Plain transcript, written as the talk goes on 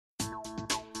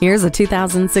Here's a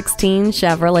 2016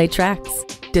 Chevrolet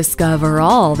Trax. Discover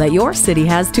all that your city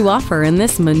has to offer in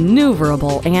this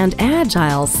maneuverable and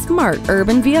agile, smart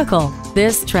urban vehicle.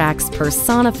 This Trax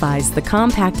personifies the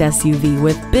compact SUV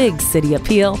with big city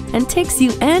appeal and takes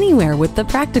you anywhere with the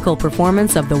practical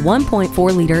performance of the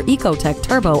 1.4-liter ECOTEC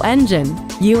turbo engine.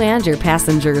 You and your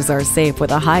passengers are safe with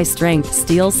a high-strength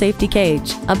steel safety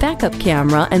cage, a backup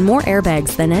camera, and more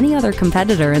airbags than any other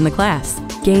competitor in the class.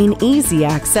 Gain easy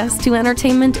access to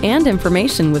entertainment and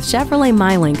information with Chevrolet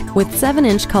MyLink with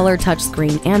 7-inch color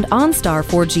touchscreen and OnStar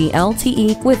 4G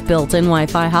LTE with built-in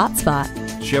Wi-Fi hotspot.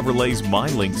 Chevrolet's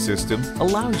MyLink system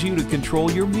allows you to control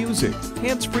your music,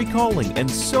 hands-free calling, and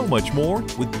so much more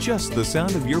with just the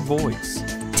sound of your voice.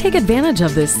 Take advantage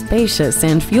of this spacious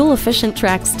and fuel-efficient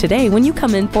Trax today when you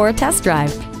come in for a test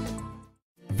drive.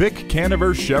 Vic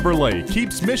Canaver Chevrolet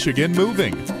keeps Michigan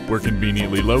moving. We're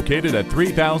conveniently located at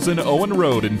 3000 Owen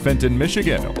Road in Fenton,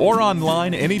 Michigan, or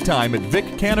online anytime at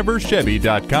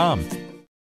VicCanaverChevy.com.